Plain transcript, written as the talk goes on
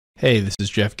Hey, this is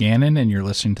Jeff Gannon, and you're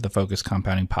listening to the Focus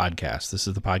Compounding Podcast. This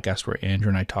is the podcast where Andrew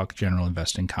and I talk general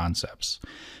investing concepts.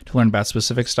 To learn about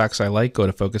specific stocks I like, go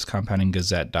to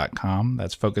focuscompoundinggazette.com.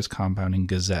 That's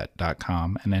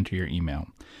focuscompoundinggazette.com, and enter your email.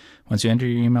 Once you enter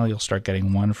your email, you'll start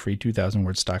getting one free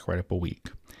 2,000-word stock write-up a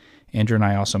week. Andrew and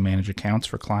I also manage accounts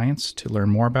for clients. To learn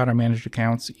more about our managed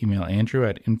accounts, email Andrew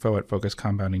at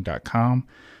info@focuscompounding.com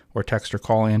or text or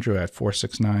call Andrew at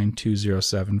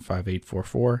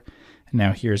 469-207-5844. And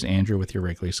now here's Andrew with your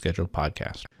regularly scheduled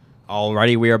podcast.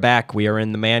 Alrighty, we are back. We are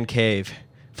in the Man Cave,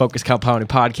 Focus Compounding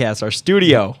Podcast, our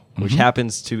studio, which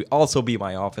happens to also be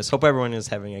my office. Hope everyone is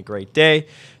having a great day.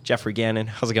 Jeffrey Gannon,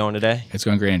 how's it going today? It's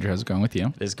going great, Andrew. How's it going with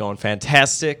you? It is going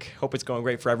fantastic. Hope it's going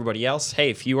great for everybody else. Hey,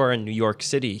 if you are in New York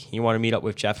City, you want to meet up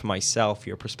with Jeff and myself,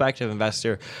 you're a prospective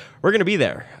investor, we're going to be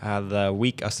there the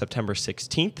week of September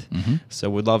 16th. So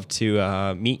we'd love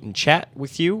to meet and chat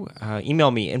with you.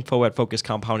 Email me,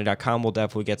 info@focuscompounding.com. We'll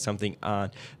definitely get something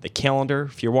on the calendar.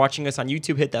 If you're watching us on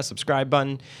YouTube, hit that subscribe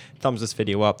button. Thumbs this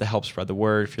video up. That helps spread the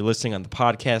word. If you're listening on the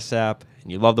podcast app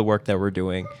and you love the work that we're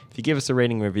doing, if you give us a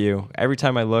rating review, every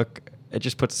time I look, it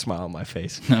just puts a smile on my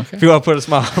face. Okay. If you want to put a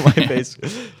smile on my face,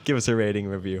 give us a rating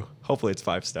review. Hopefully it's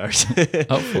 5 stars.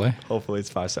 Hopefully it's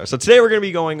 5 stars. So today we're going to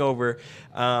be going over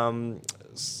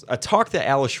a talk that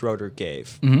Alice Schroeder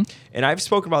gave. And I've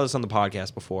spoken about this on the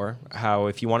podcast before, how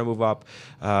if you want to move up,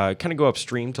 kind of go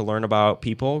upstream to learn about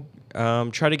people,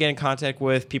 try to get in contact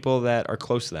with people that are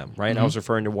close to them, right? I was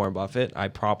referring to Warren Buffett. I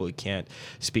probably can't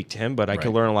speak to him, but I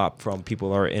can learn a lot from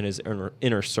people that are in his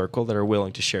inner circle that are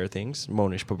willing to share things.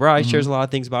 Monish Pabrai shares a lot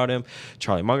of things about him.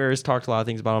 Charlie Munger has talked a lot of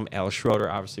things about him. Alice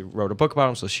Schroeder obviously wrote a book about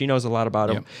him, so she knows a lot about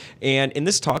him. And in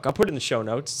this talk, I'll put it in the show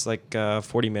notes. It's like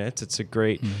 40 minutes. It's a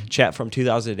great chat from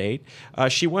 2008.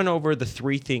 She went over the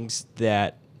 3 things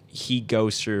that he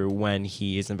goes through when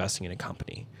he is investing in a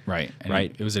company. Right.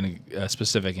 It was in a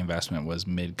specific investment was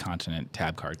Mid-Continent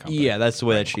Tab Card Company. Yeah, that's the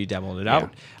way that she demoed it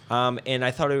out. And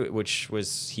I thought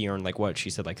he earned like what? She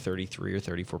said like 33 or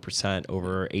 34%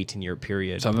 over 18-year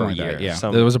period Something per like year. that, yeah.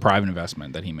 There was a private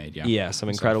investment that he made, Yeah, some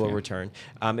incredible return.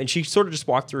 And she sort of just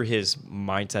walked through his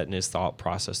mindset and his thought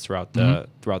process throughout the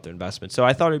investment. So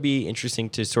I thought it'd be interesting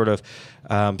to sort of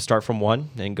start from one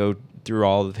and go through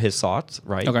all of his thoughts,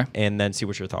 right? Okay. And then see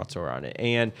what your thoughts are on it.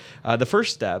 And the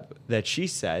first step that she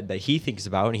said that he thinks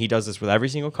about, and he does this with every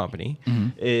single company,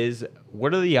 is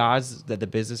what are the odds that the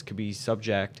business could be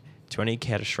subject to any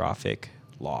catastrophic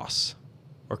loss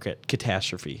or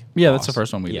catastrophe? Yeah, that's the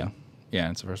first one we do. Yeah,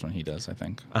 it's the first one he does, I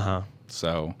think.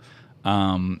 So,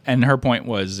 and her point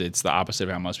was it's the opposite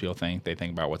of how most people think. They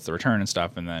think about what's the return and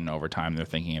stuff, and then over time they're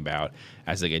thinking about,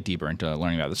 as they get deeper into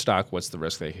learning about the stock, what's the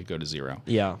risk they could go to zero.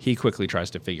 Yeah. He quickly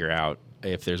tries to figure out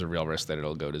if there's a real risk that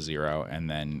it'll go to zero, and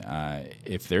then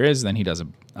if there is, then he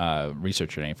doesn't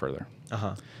research it any further.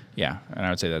 Yeah, and I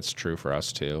would say that's true for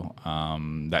us too.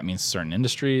 That means certain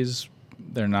industries,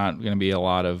 they're not going to be a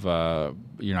lot of,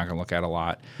 you're not going to look at a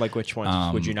lot. Like which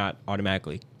ones would you not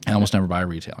automatically? And almost never buy a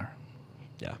retailer.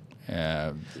 Yeah.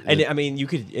 And I mean, you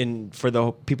could, for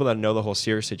the people that know the whole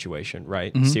Sears situation,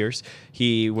 right? Sears,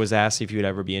 he was asked if he would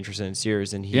ever be interested in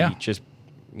Sears, and he just,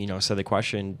 said the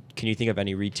question, can you think of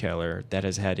any retailer that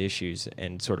has had issues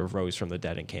and sort of rose from the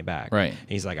dead and came back? Right. And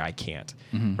he's like, I can't.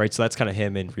 Right. So that's kind of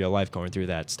him in real life going through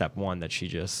that step one that she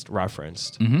just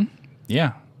referenced.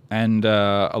 Yeah. And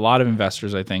a lot of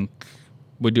investors, I think,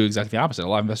 would do exactly the opposite. A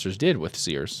lot of investors did with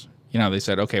Sears. They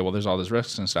said, okay, well, there's all these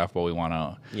risks and stuff, but we want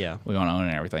to own it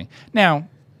and everything. Now,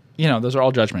 those are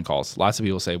all judgment calls. Lots of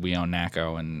people say we own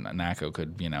NACCO, and NACCO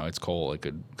could, it's coal, it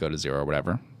could go to zero or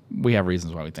whatever. We have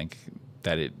reasons why we think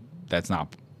that that's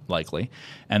not likely,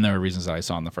 and there are reasons that I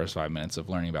saw in the first 5 minutes of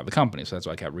learning about the company, so that's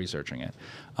why I kept researching it.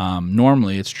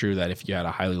 Normally, it's true that if you had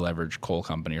a highly leveraged coal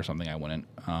company or something, I wouldn't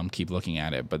keep looking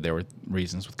at it, but there were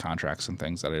reasons with contracts and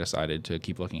things that I decided to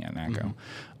keep looking at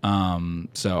NACCO.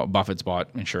 So Buffett's bought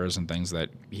insurers and things that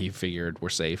he figured were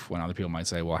safe, when other people might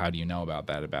say, well, how do you know about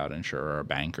that, about an insurer or a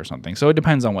bank or something? So it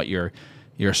depends on what your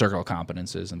circle of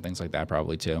competence is and things like that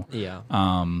probably too. Yeah.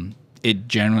 It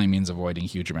generally means avoiding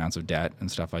huge amounts of debt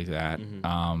and stuff like that.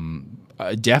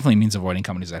 It definitely means avoiding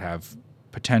companies that have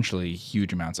potentially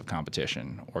huge amounts of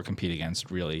competition or compete against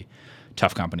really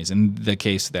tough companies. In the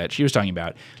case that she was talking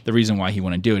about, the reason why he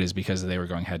wouldn't do it is because they were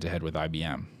going head-to-head with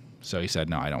IBM. So he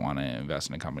said, no, I don't want to invest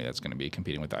in a company that's going to be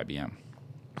competing with IBM.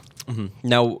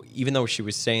 Now, even though she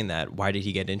was saying that, why did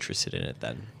he get interested in it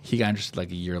then? He got interested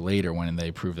like a year later when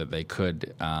they proved that they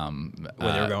could. When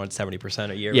they were going 70%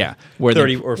 a year? Yeah. Where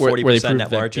 30 or 40%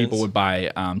 net margins? People would buy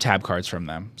tab cards from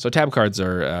them. So tab cards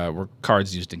were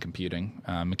cards used in computing,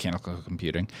 mechanical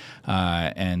computing.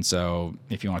 And so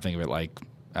if you want to think of it like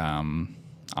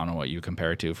I don't know what you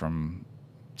compare it to from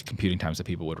computing times that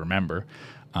people would remember.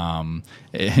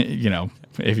 You know,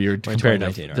 if you're compared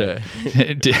to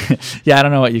yeah, I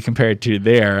don't know what you compare it to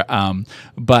there.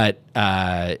 But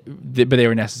they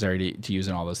were necessary to use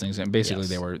in all those things. And basically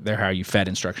they're how you fed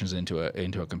instructions into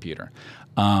a computer.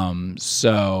 The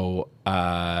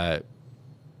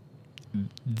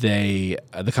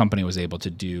company was able to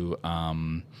do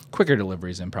quicker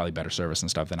deliveries and probably better service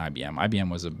and stuff than IBM. IBM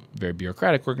was a very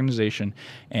bureaucratic organization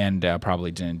and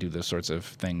probably didn't do those sorts of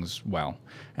things well.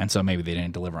 And so maybe they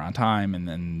didn't deliver on time, and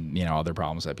then, you know, other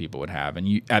problems that people would have.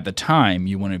 And at the time,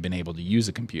 you wouldn't have been able to use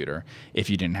a computer if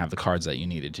you didn't have the cards that you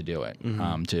needed to do it,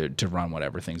 to run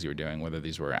whatever things you were doing, whether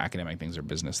these were academic things or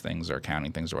business things or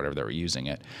accounting things or whatever they were using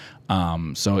it.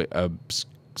 So a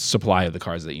supply of the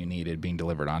cards that you needed being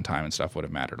delivered on time and stuff would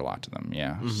have mattered a lot to them.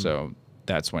 Yeah. So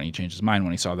that's when he changed his mind,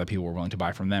 when he saw that people were willing to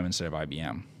buy from them instead of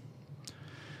IBM.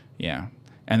 Yeah.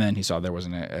 And then he saw there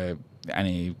wasn't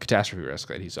any catastrophe risk,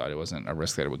 that he saw it wasn't a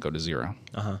risk that it would go to zero.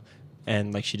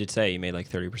 And like she did say, you made like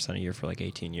 30% a year for like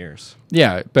 18 years.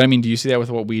 Yeah. But I mean, do you see that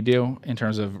with what we do in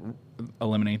terms of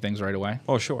eliminating things right away?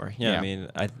 Oh, sure. Yeah.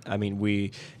 I mean,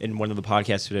 we, in one of the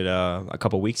podcasts we did a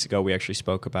couple of weeks ago, we actually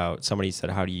spoke about, somebody said,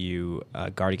 how do you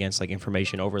guard against like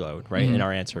information overload, right? And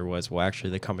our answer was, well, actually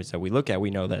the companies that we look at,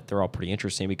 we know that they're all pretty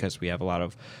interesting because we have a lot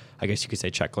of, I guess you could say,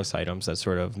 checklist items that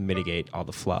sort of mitigate all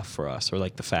the fluff for us, or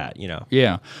like the fat, you know?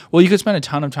 Yeah. Well, you could spend a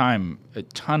ton of time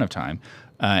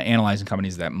analyzing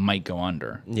companies that might go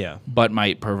under, but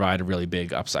might provide a really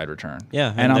big upside return.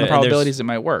 Yeah. And on the probabilities it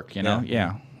might work, you know?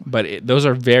 Yeah. But those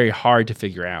are very hard to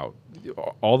figure out.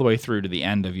 All the way through to the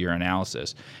end of your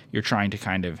analysis, you're trying to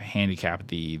kind of handicap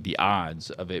the odds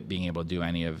of it being able to do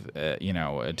any of,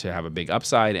 to have a big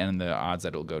upside, and the odds that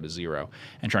it'll go to zero,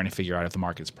 and trying to figure out if the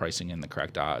market's pricing in the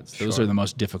correct odds. Those are the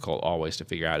most difficult always to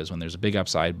figure out, is when there's a big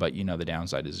upside, but you know the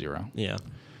downside is zero. Yeah.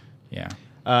 Yeah.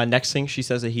 Next thing she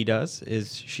says that he does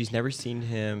is she's never seen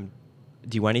him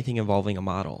do anything involving a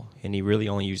model, and he really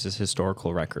only uses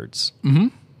historical records.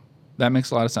 That makes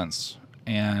a lot of sense.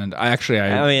 And I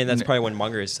mean, that's probably when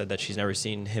Munger has said that she's never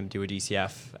seen him do a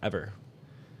DCF ever.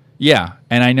 Yeah,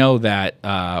 and I know that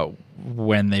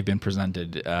when they've been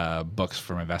presented books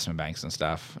from investment banks and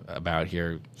stuff about,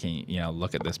 here, can you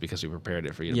look at this because we prepared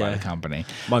it for you to buy the company.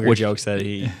 Munger jokes that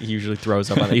he usually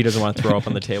throws up on he doesn't want to throw up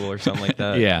on the table or something like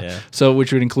that. Yeah. So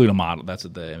which would include a model. That's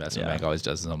what the investment bank always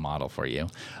does, is a model for you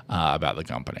about the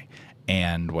company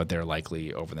and what they're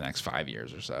likely over the next 5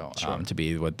 years or so to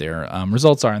be, what their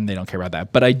results are, and they don't care about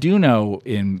that. But I do know,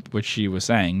 in what she was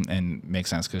saying, and makes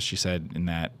sense, because she said in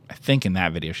that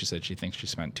video, she said she thinks she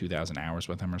spent 2,000 hours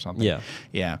with him or something.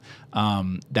 Yeah.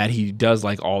 That he does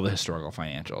like all the historical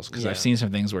financials, because I've seen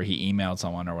some things where he emailed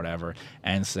someone or whatever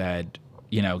and said,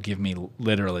 give me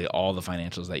literally all the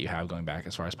financials that you have going back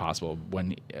as far as possible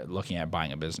when looking at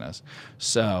buying a business.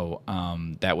 So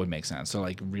that would make sense. So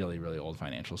like really, really old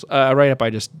financials. Write-up I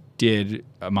just did,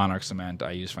 Monarch Cement,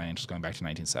 I used financials going back to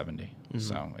 1970.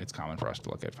 So it's common for us to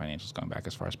look at financials going back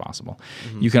as far as possible.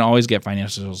 You can always get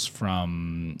financials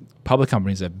from public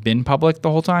companies that have been public the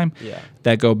whole time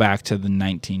that go back to the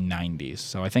 1990s.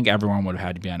 So I think everyone would have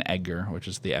had to be on EDGAR, which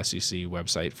is the SEC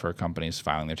website for companies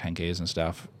filing their 10Ks and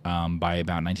stuff, by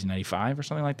about 1995 or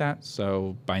something like that.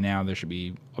 So by now there should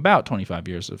be about 25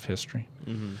 years of history.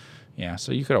 Yeah,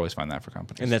 so you could always find that for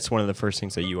companies. And that's one of the first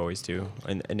things that you always do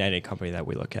in any company that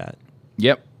we look at.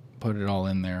 Yep. Put it all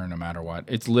in there no matter what.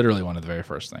 It's literally one of the very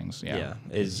first things.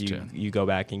 Is you go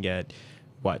back and get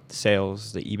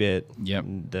sales, the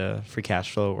EBIT, the free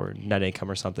cash flow or net income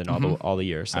or something, all the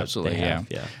years. Absolutely, that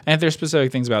they have. And if there's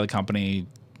specific things about the company,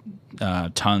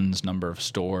 tons, number of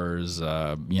stores,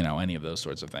 any of those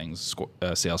sorts of things,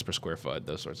 sales per square foot,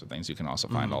 those sorts of things, you can also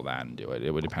find all that and do it.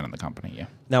 It would depend on the company.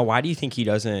 Now, why do you think he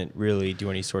doesn't really do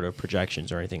any sort of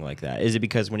projections or anything like that? Is it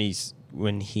because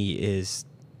when he is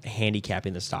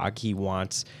handicapping the stock, he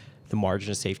wants the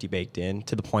margin of safety baked in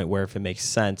to the point where if it makes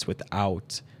sense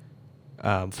without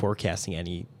forecasting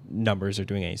any numbers or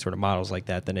doing any sort of models like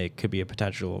that, then it could be a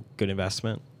potential good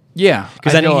investment? Yeah,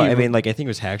 because I think it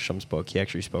was Hagstrom's book. He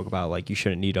actually spoke about you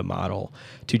shouldn't need a model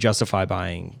to justify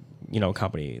buying, a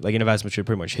company. Like an investment should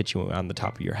pretty much hit you on the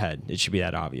top of your head. It should be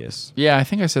that obvious. Yeah, I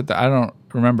think I said that. I don't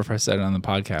remember if I said it on the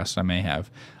podcast. I may have.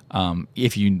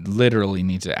 If you literally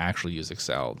need to actually use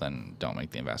Excel, then don't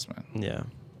make the investment. Yeah.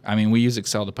 I mean, we use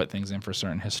Excel to put things in for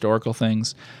certain historical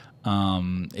things.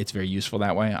 It's very useful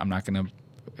that way. I'm not going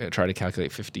to try to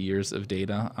calculate 50 years of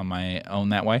data on my own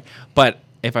that way. But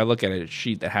if I look at a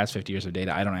sheet that has 50 years of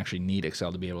data, I don't actually need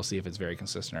Excel to be able to see if it's very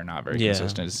consistent or not very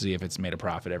consistent, to see if it's made a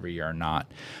profit every year or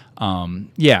not.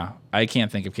 I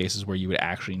can't think of cases where you would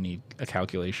actually need a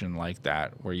calculation like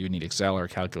that, where you would need Excel or a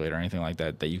calculator or anything like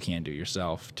that you can't do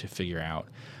yourself to figure out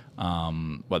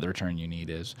what the return you need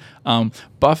is.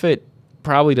 Buffett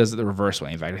probably does it the reverse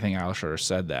way. In fact, I think Aleshorter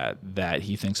said that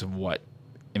he thinks of what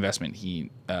investment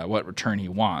what return he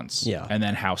wants, and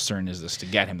then how certain is this to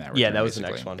get him that return. Yeah, that was basically.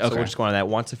 the next one. Okay. So we'll just go on that.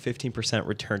 Wants a 15%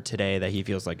 return today that he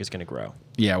feels like is going to grow.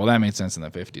 Yeah, well, that made sense in the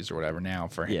 50s or whatever. Now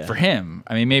for him,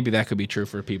 I mean, maybe that could be true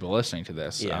for people listening to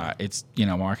this. It's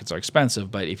markets are expensive,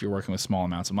 but if you're working with small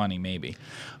amounts of money, maybe.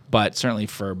 But certainly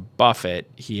for Buffett,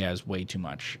 he has way too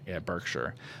much at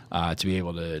Berkshire to be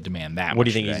able to demand that. What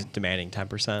do you think he's demanding?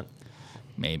 10%?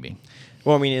 Maybe.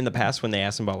 Well, I mean, in the past when they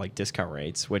asked him about like discount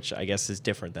rates, which I guess is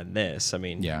different than this, I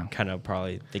mean, kind of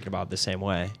probably thinking about it the same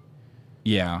way.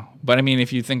 Yeah, but I mean,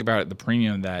 if you think about it, the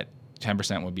premium that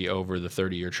 10% would be over the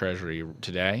 30-year Treasury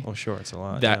today. Well, sure, it's a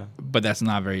lot. But that's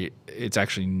not very. It's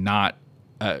actually not.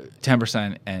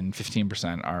 10% and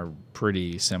 15% are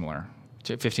pretty similar.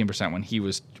 15% when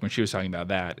she was talking about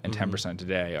that, and 10%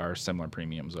 today are similar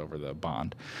premiums over the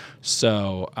bond.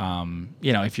 So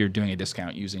if you're doing a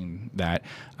discount using that,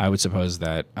 I would suppose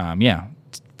that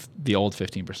the old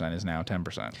 15% is now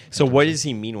 10%. So what does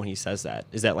he mean when he says that?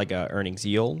 Is that like a earnings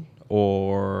yield,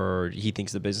 or he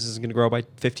thinks the business is going to grow by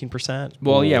 15%?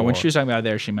 Well, yeah, when she was talking about it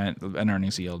there, she meant an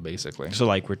earnings yield, basically. So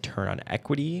like return on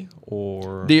equity,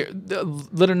 or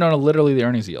literally the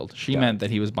earnings yield. She meant that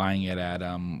he was buying it at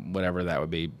whatever that would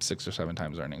be, 6 or 7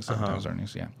 times earnings, 7 times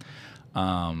earnings,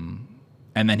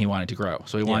 and then he wanted to grow.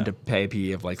 So he wanted to pay a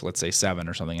PE of like, let's say 7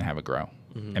 or something and have it grow.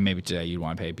 And maybe today you'd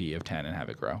want to pay a PE of 10 and have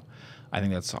it grow. I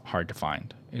think that's hard to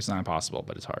find. It's not impossible,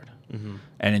 but it's hard.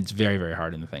 And it's very, very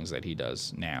hard in the things that he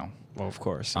does now. Well, of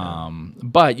course.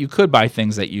 But you could buy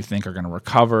things that you think are going to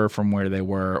recover from where they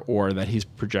were, or that he's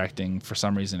projecting for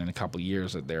some reason in a couple of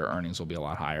years that their earnings will be a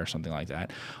lot higher or something like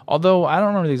that. Although I don't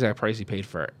remember the exact price he paid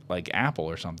for like Apple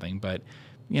or something, but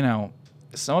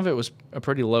some of it was a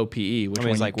pretty low PE. Which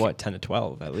it's like 10 to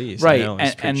 12 at least. Right.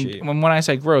 When I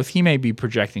say growth, he may be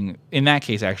projecting, in that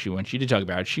case, actually, when she did talk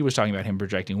about it, she was talking about him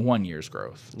projecting 1 year's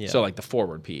growth. Yeah. So like the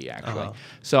forward PE, actually.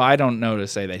 So I don't know to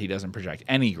say that he doesn't project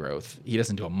any growth. He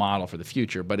doesn't do a model for the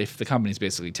future. But if the company's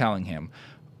basically telling him,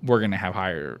 we're going to have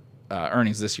higher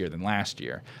earnings this year than last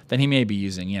year, then he may be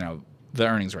using, the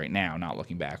earnings right now, not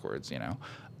looking backwards,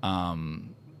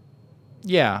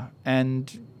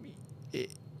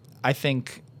 I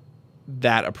think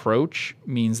that approach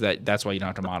means that's why you don't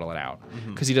have to model it out,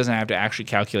 because he doesn't have to actually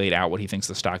calculate out what he thinks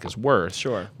the stock is worth.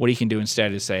 Sure. What he can do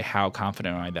instead is say, how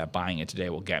confident am I that buying it today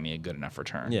will get me a good enough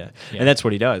return? Yeah. And that's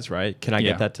what he does, right? Can I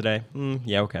get that today?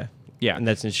 Yeah, okay. Yeah.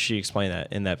 And she explained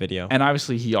that in that video. And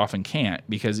obviously he often can't,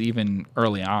 because even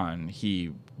early on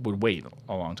he would wait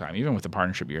a long time. Even with the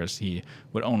partnership years, he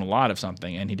would own a lot of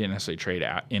something, and he didn't necessarily trade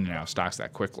in and out of stocks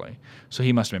that quickly. So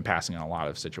he must have been passing on a lot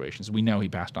of situations. We know he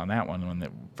passed on that one when they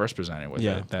first presented with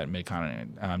that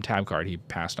Mid-Continent tab card. He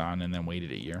passed on and then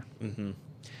waited a year.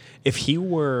 If he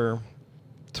were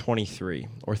 23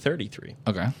 or 33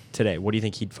 today, what do you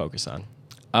think he'd focus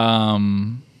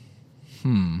on?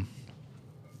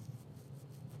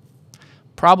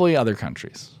 Probably other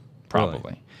countries. Probably.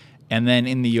 Really? And then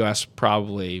in the U.S.,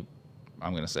 probably,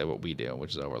 I'm going to say what we do,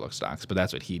 which is overlook stocks. But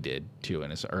that's what he did, too,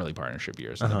 in his early partnership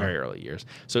years, in the very early years.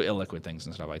 So illiquid things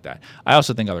and stuff like that. I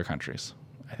also think other countries.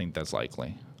 I think that's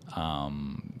likely,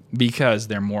 because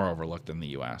they're more overlooked than the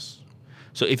U.S.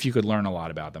 So if you could learn a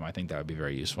lot about them, I think that would be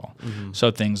very useful.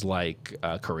 So things like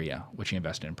Korea, which he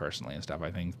invested in personally and stuff,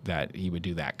 I think that he would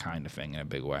do that kind of thing in a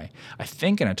big way. I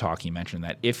think in a talk he mentioned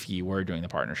that if he were doing the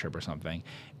partnership or something,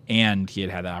 and he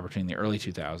had the opportunity in the early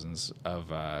 2000s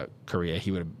of Korea,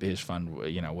 his fund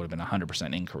would have been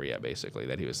 100% in Korea, basically,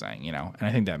 that he was saying, and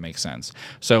I think that makes sense.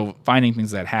 So finding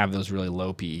things that have those really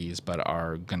low PEs but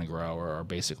are going to grow or are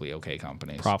basically okay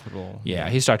companies. Profitable. Yeah,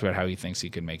 he's talked about how he thinks he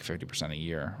could make 50% a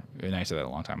year, and I said that a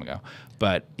long time ago.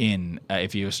 But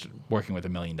if he was working with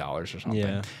 $1 million or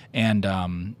something,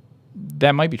 and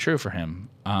that might be true for him.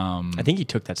 I think he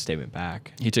took that statement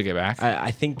back. He took it back?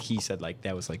 I think he said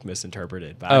that was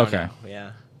misinterpreted. But I don't know.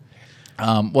 Yeah.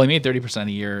 Well, he made 30%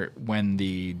 a year when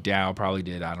the Dow probably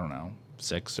did, I don't know,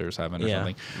 6 or 7 or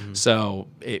something. So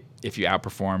if you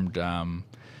outperformed,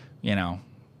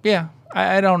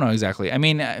 I don't know exactly. I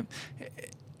mean,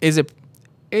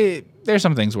 there's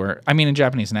some things where, in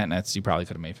Japanese nets, you probably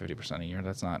could have made 50% a year.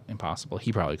 That's not impossible.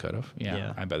 He probably could have.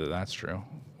 Yeah, I bet that's true.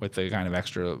 With the kind of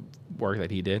extra work that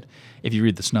he did. If you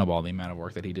read The Snowball, the amount of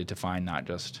work that he did to find not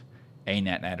just a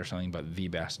net or something, but the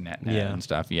best net and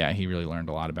stuff. Yeah, he really learned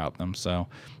a lot about them. So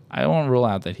I won't rule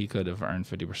out that he could have earned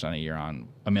 50% a year on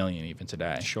 $1 million even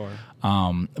today. Sure.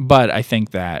 But I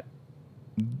think that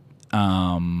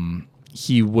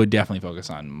he would definitely focus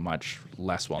on much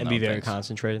less well-known and be very things.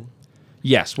 Concentrated.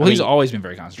 Yes. Well, he's always been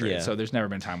very concentrated, Yeah. so there's never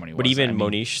been a time when he But wasn't. even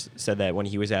Monish said that when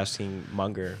he was asking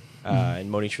Munger, and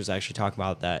Monish was actually talking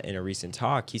about that in a recent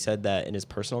talk, he said that in his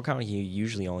personal account, he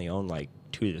usually only owned like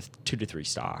two to three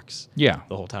stocks. Yeah.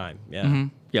 The whole time. Yeah. Mm-hmm.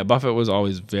 Yeah, Buffett was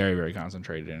always very, very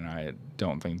concentrated, and I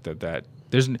don't think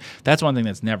that's one thing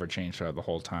that's never changed throughout the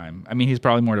whole time. I mean, he's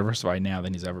probably more diversified now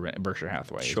than he's ever been. Berkshire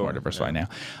Hathaway is more diversified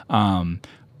now.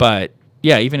 But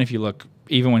yeah, even if you look,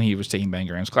 even when he was taking Ben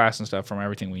Graham's class and stuff, from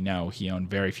everything we know, he owned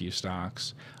very few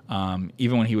stocks.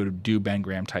 Even when he would do Ben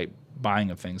Graham type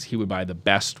buying of things, he would buy the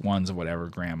best ones of whatever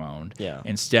Graham owned,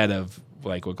 instead of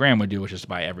like what Graham would do, which is to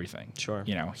buy everything. Sure.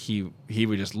 You know, he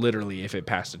would just literally, if it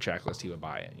passed a checklist, he would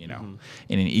buy it, you know,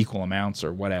 in equal amounts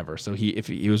or whatever. So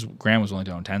Graham was willing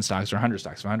to own 10 stocks or 100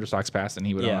 stocks. If 100 stocks passed, then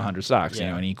he would own 100 stocks, you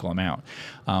know, in equal amount.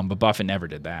 But Buffett never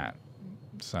did that.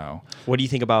 So what do you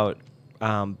think about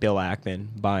Bill Ackman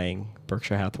buying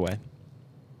Berkshire Hathaway?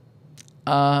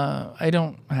 I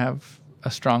don't have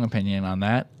a strong opinion on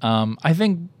that. I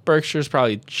think Berkshire's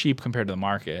probably cheap compared to the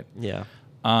market. Yeah.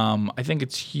 I think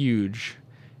it's huge,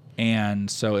 and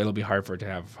so it'll be hard for it to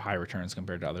have high returns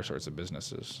compared to other sorts of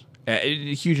businesses.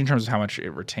 Huge in terms of how much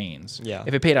it retains. Yeah.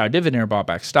 If it paid out a dividend or bought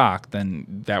back stock, then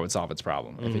that would solve its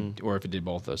problem. If it did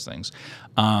both those things.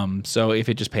 So if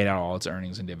it just paid out all its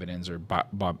earnings and dividends, or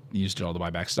used it all to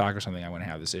buy back stock or something, I wouldn't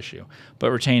have this issue.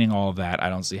 But retaining all of that, I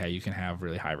don't see how you can have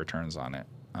really high returns on it.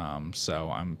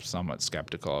 So I'm somewhat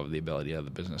skeptical of the ability of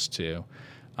the business to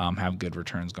have good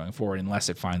returns going forward, unless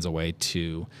it finds a way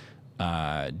to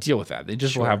deal with that. They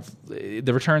just will have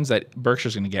the returns that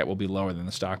Berkshire's going to get will be lower than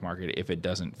the stock market if it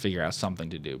doesn't figure out something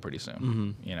to do pretty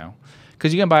soon. You know,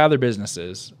 because you can buy other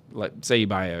businesses, like say you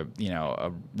buy a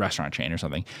restaurant chain or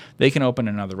something. They can open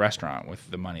another restaurant with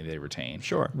the money they retain,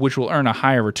 which will earn a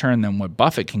higher return than what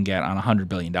Buffett can get on $100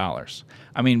 billion.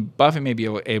 I mean, Buffett may be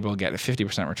able to get a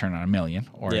 50% return on $1 million,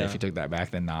 or if you took that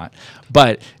back, then not.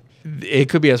 But it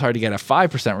could be as hard to get a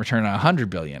 5% return on $100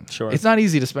 billion. It's not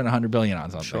easy to spend $100 billion on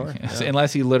something,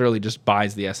 unless he literally just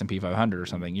buys the S&P 500 or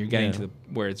something. You're getting to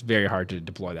where it's very hard to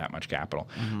deploy that much capital.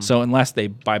 So unless they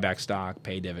buy back stock,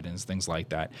 pay dividends, things like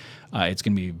that, it's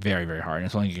going to be very, very hard. And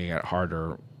it's only going to get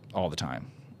harder all the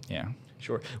time. Yeah.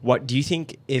 Sure. What do you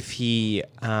think if he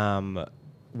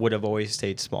would have always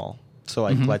stayed small? So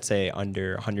like, let's say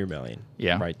under 100 million.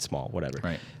 Yeah. Right. Small, whatever.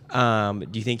 Right.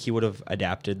 Do you think he would have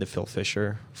adapted the Phil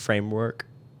Fisher framework?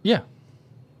 Yeah.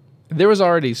 There was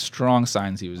already strong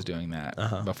signs he was doing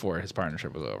that before his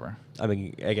partnership was over. I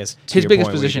mean, I guess his biggest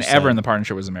position ever in the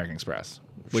partnership was American Express,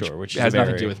 which has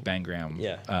nothing to do with Ben Graham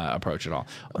approach at all.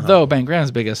 Though Ben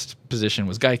Graham's biggest position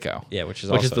was Geico, which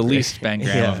is the least Ben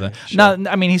Graham of the. Not,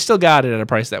 I mean, he still got it at a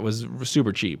price that was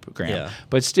super cheap, Graham.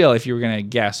 But still, if you were going to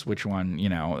guess which one, you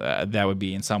know, that would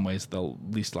be in some ways the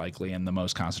least likely and the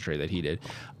most concentrated that he did.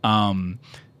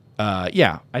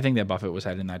 I think that Buffett was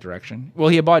headed in that direction. Well,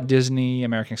 he had bought Disney,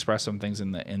 American Express, some things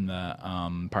in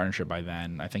the partnership by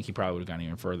then. I think he probably would have gone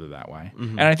even further that way.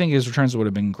 And I think his returns would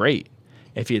have been great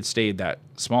if he had stayed that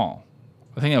small.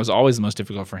 I think that was always the most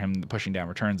difficult for him, pushing down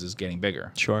returns, is getting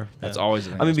bigger. That's always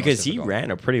the thing. I mean, because he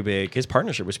ran a pretty big, his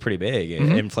partnership was pretty big,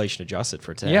 inflation adjusted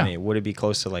for today. I mean, would it be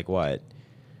close to like what?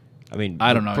 I mean,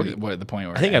 I don't know what the point.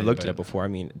 I think I've looked at it before. I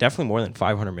mean, definitely more than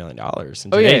 $500 million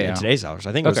in today's dollars.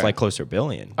 I think it was like closer to $1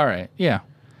 billion. All right, yeah.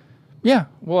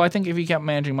 Well, I think if he kept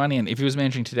managing money, and if he was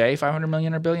managing today $500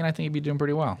 million or $1 billion, I think he'd be doing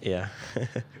pretty well. Yeah.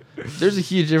 There's a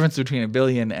huge difference between $1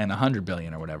 billion and $100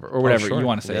 billion or whatever you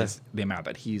want to say is the amount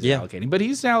that he's allocating. But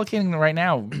he's allocating right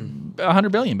now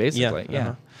 $100 billion basically.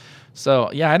 So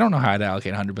I don't know how to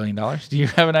allocate $100 billion. Do you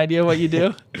have an idea what you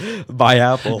do? Buy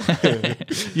Apple.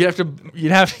 You'd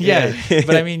have to,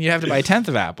 but I mean, you'd have to buy a tenth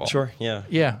of Apple. Yeah.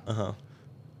 Yeah,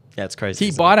 it's crazy.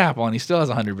 He bought Apple and he still has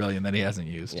 $100 billion that he hasn't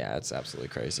used. Yeah, it's absolutely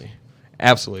crazy.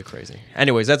 Absolutely crazy.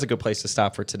 Anyways, that's a good place to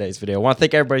stop for today's video. I want to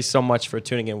thank everybody so much for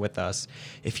tuning in with us.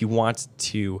 If you want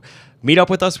to meet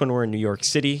up with us when we're in New York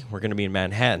City, we're going to be in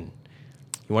Manhattan.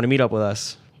 You want to meet up with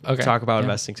us? Talk about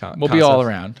investing. We'll be all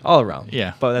around.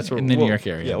 Yeah, but that's in the New York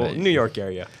area. Yeah, New York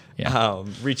area. Yeah.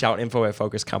 Reach out,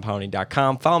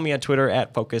 info@focusedcompounding.com. Follow me on Twitter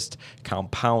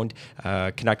 @focusedcompound.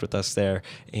 Connect with us there.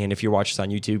 And if you're watching us on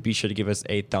YouTube, be sure to give us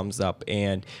a thumbs up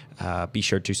and be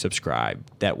sure to subscribe.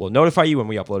 That will notify you when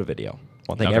we upload a video.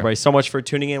 Well, thank everybody so much for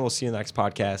tuning in. We'll see you in the next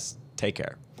podcast. Take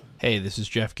care. Hey, this is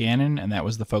Jeff Gannon, and that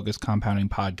was the Focus Compounding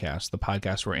Podcast, the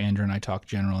podcast where Andrew and I talk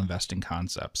general investing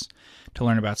concepts. To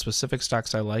learn about specific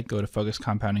stocks I like, go to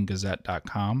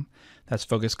focuscompoundinggazette.com. That's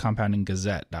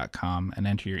focuscompoundinggazette.com, and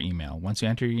enter your email. Once you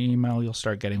enter your email, you'll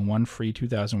start getting one free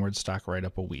 2,000-word stock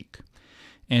write-up a week.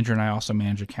 Andrew and I also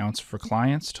manage accounts for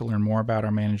clients. To learn more about our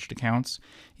managed accounts,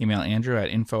 email Andrew at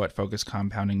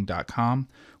info@focuscompounding.com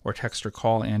or text or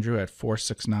call Andrew at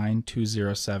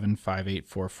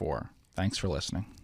 469-207-5844. Thanks for listening.